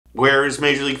Where is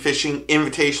Major League Fishing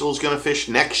Invitationals going to fish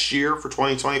next year for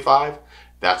 2025?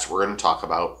 That's what we're going to talk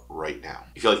about right now.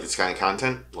 If you like this kind of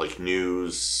content, like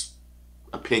news,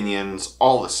 opinions,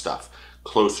 all this stuff,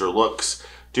 closer looks,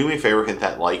 do me a favor, hit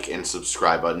that like and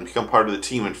subscribe button. Become part of the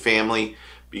team and family,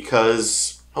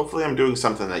 because hopefully I'm doing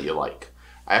something that you like.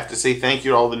 I have to say thank you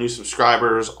to all the new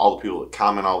subscribers, all the people that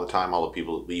comment all the time, all the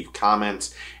people that leave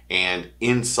comments and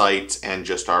insights and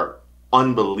just are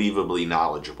unbelievably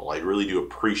knowledgeable. I really do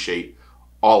appreciate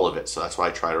all of it, so that's why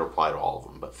I try to reply to all of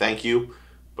them. But thank you.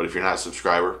 But if you're not a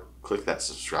subscriber, click that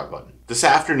subscribe button. This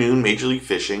afternoon, Major League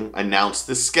Fishing announced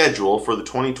the schedule for the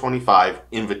 2025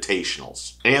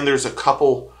 Invitationals. And there's a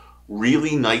couple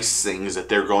really nice things that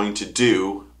they're going to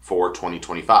do for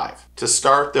 2025. To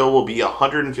start, there will be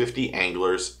 150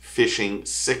 anglers fishing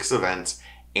 6 events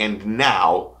and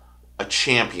now a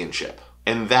championship.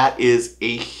 And that is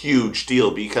a huge deal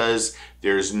because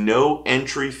there's no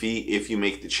entry fee if you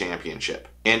make the championship.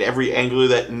 And every angler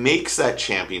that makes that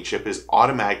championship is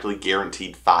automatically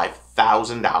guaranteed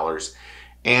 $5,000.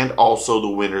 And also the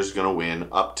winner's going to win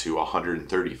up to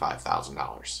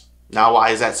 $135,000. Now,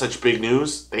 why is that such big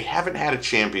news? They haven't had a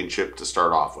championship to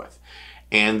start off with.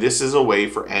 And this is a way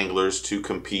for anglers to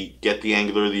compete, get the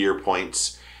Angler of the Year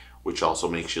points, which also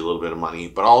makes you a little bit of money,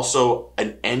 but also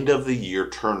an end of the year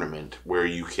tournament where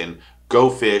you can go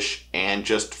fish and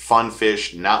just fun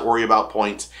fish, not worry about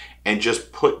points, and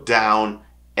just put down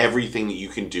everything that you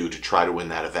can do to try to win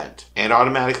that event. And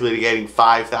automatically getting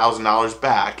 $5,000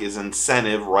 back is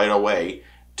incentive right away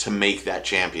to make that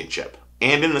championship.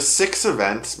 And in the 6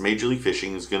 events, Major League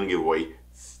Fishing is going to give away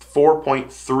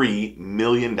 $4.3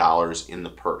 million in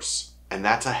the purse. And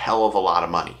that's a hell of a lot of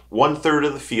money. 1/3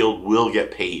 of the field will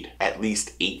get paid at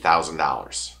least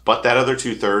 $8,000. But that other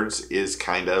 2/3 is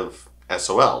kind of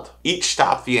SOL'd. Each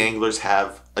stop the anglers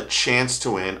have a chance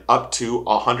to win up to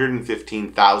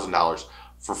 $115,000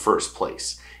 for first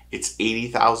place. It's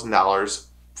 $80,000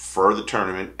 for the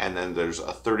tournament, and then there's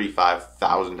a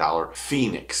 $35,000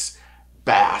 Phoenix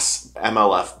Bass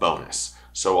MLF bonus.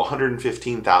 So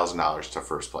 $115,000 to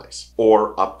first place,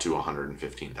 or up to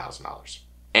 $115,000.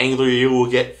 Angler of the Year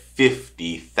will get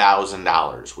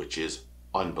 $50,000, which is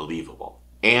unbelievable.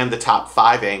 And the top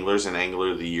 5 anglers in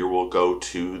Angler of the Year will go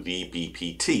to the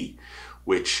BPT,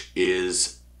 which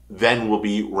is then will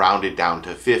be rounded down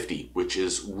to 50, which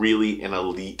is really an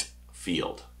elite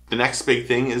field. The next big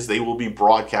thing is they will be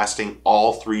broadcasting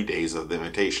all 3 days of the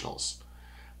Invitationals.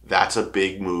 That's a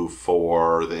big move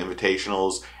for the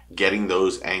Invitationals, getting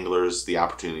those anglers the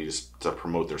opportunity to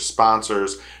promote their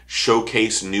sponsors,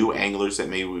 showcase new anglers that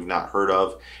maybe we've not heard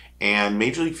of. And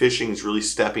Major League Fishing is really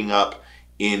stepping up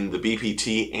in the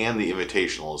BPT and the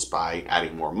Invitationals by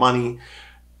adding more money,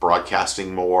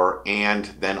 broadcasting more,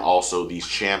 and then also these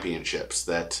championships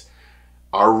that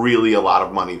are really a lot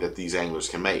of money that these anglers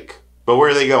can make. But where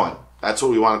are they going? That's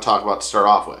what we want to talk about to start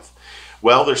off with.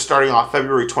 Well, they're starting off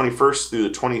February 21st through the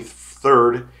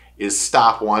 23rd is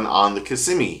stop 1 on the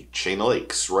Kissimmee chain of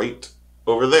lakes right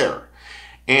over there.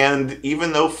 And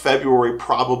even though February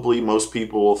probably most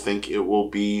people will think it will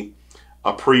be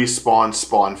a pre-spawn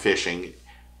spawn fishing,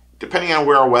 depending on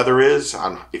where our weather is,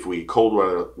 on if we get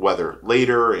cold weather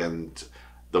later and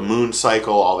the moon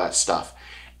cycle, all that stuff,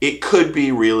 it could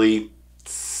be really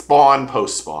spawn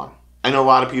post-spawn. I know a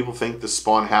lot of people think the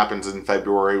spawn happens in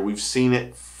February. We've seen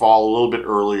it fall a little bit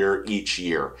earlier each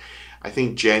year. I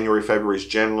think January, February is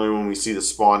generally when we see the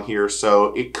spawn here,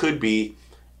 so it could be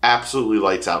absolutely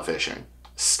lights out fishing.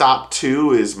 Stop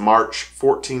 2 is March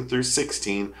 14th through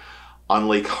 16th on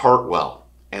Lake Hartwell,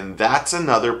 and that's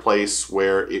another place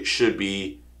where it should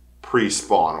be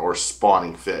pre-spawn or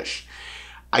spawning fish.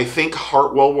 I think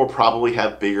Hartwell will probably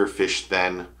have bigger fish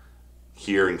than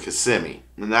here in Kissimmee,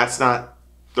 and that's not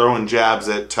throwing jabs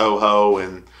at Toho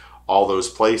and all those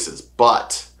places,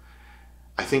 but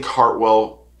I think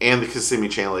Hartwell and the Kissimmee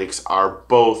Chain Lakes are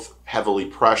both heavily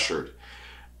pressured.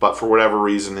 But for whatever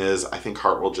reason I think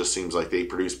Hartwell just seems like they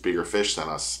produce bigger fish than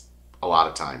us a lot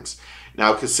of times.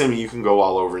 Now, Kissimmee, you can go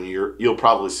all over and you'll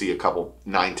probably see a couple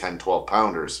 9, 10, 12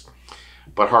 pounders.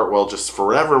 But Hartwell, just for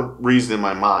whatever reason in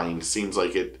my mind, seems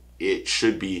like it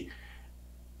should be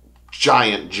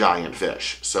giant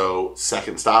fish. So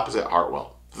second stop is at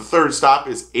Hartwell. The third stop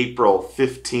is April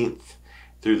 15th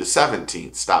through the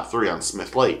 17th, stop 3 on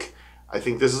Smith Lake. I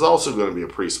think this is also going to be a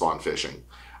pre-spawn fishing.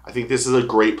 I think this is a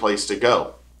great place to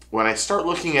go. When I start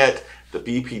looking at the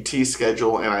BPT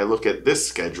schedule and I look at this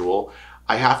schedule,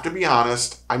 I have to be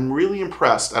honest, I'm really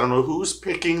impressed. I don't know who's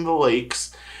picking the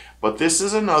lakes, but this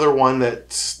is another one that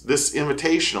this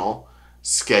invitational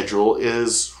schedule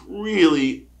is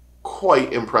really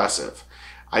quite impressive.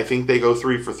 I think they go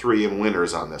 3 for 3 in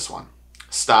winners on this one.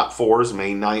 Stop 4 is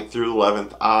May 9th through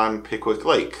 11th on Pickwick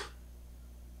Lake.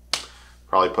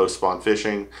 Probably post-spawn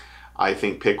fishing. I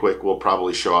think Pickwick will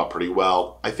probably show out pretty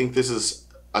well. I think this is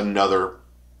another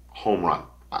home run.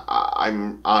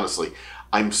 I'm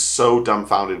so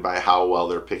dumbfounded by how well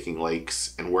they're picking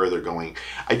lakes and where they're going.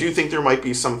 I do think there might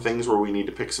be some things where we need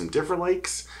to pick some different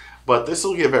lakes, but this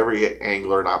will give every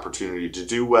angler an opportunity to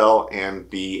do well and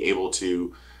be able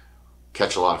to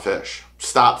catch a lot of fish.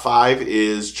 Stop 5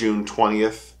 is June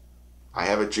 20th. I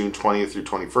have it June 20th through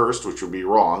 21st, which would be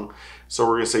wrong. So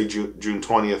we're going to say June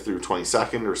 20th through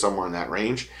 22nd or somewhere in that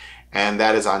range. And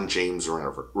that is on James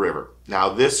River. Now,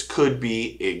 this could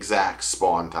be exact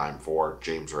spawn time for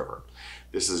James River.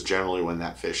 This is generally when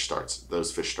those fish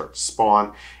start to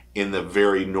spawn in the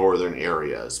very northern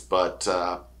areas. But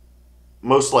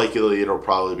most likely it'll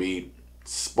probably be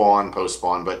spawn,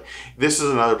 post-spawn. But this is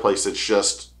another place that's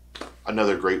just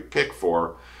another great pick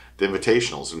for the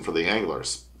invitationals and for the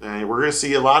anglers. And we're going to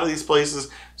see a lot of these places.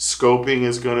 Scoping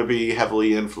is going to be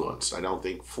heavily influenced. I don't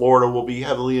think Florida will be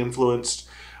heavily influenced,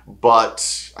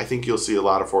 but I think you'll see a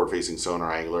lot of forward-facing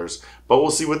sonar anglers. But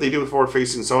we'll see what they do with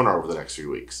forward-facing sonar over the next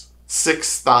few weeks. 6th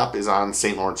stop is on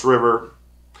St. Lawrence River,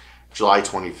 July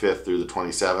 25th through the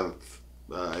 27th.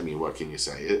 What can you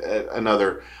say?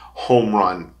 Another home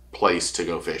run place to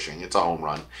go fishing. It's a home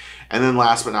run. And then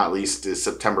last but not least is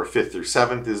September 5th through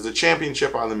 7th is the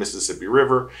championship on the Mississippi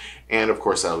River. And of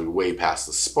course, that'll be way past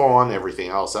the spawn, everything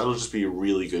else. That'll just be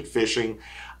really good fishing.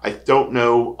 I don't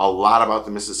know a lot about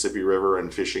the Mississippi River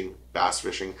and fishing, bass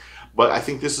fishing, but I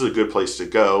think this is a good place to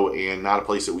go and not a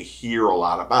place that we hear a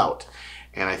lot about.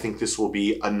 And I think this will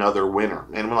be another winner.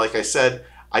 And like I said,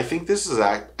 I think this is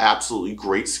an absolutely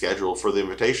great schedule for the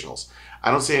invitationals. I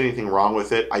don't see anything wrong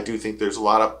with it. I do think there's a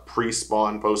lot of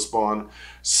pre-spawn, post-spawn,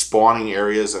 spawning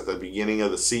areas at the beginning of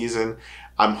the season.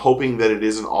 I'm hoping that it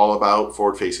isn't all about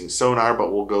forward-facing sonar,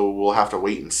 but we'll have to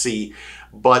wait and see.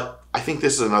 But I think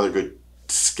this is another good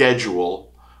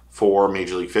schedule for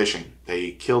Major League Fishing.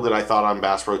 They killed it, I thought, on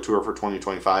Bass Pro Tour for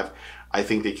 2025. I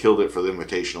think they killed it for the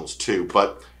invitationals too.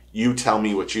 But you tell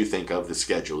me what you think of the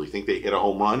schedule. You think they hit a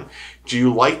home run? Do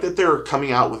you like that they're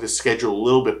coming out with a schedule a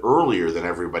little bit earlier than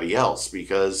everybody else?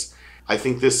 Because I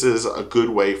think this is a good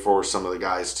way for some of the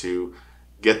guys to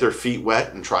get their feet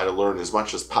wet and try to learn as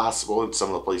much as possible in some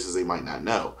of the places they might not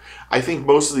know. I think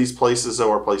most of these places,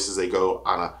 though, are places they go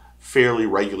on a fairly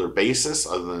regular basis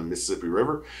other than the Mississippi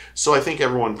River. So I think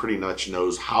everyone pretty much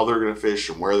knows how they're going to fish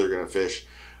and where they're going to fish.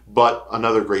 But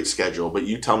another great schedule. But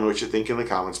you tell me what you think in the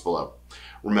comments below.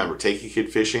 Remember, take your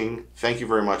kid fishing. Thank you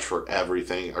very much for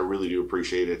everything. I really do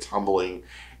appreciate it. It's humbling,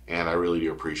 and I really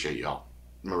do appreciate y'all.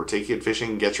 Remember, take your kid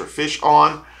fishing, get your fish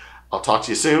on. I'll talk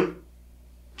to you soon.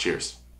 Cheers.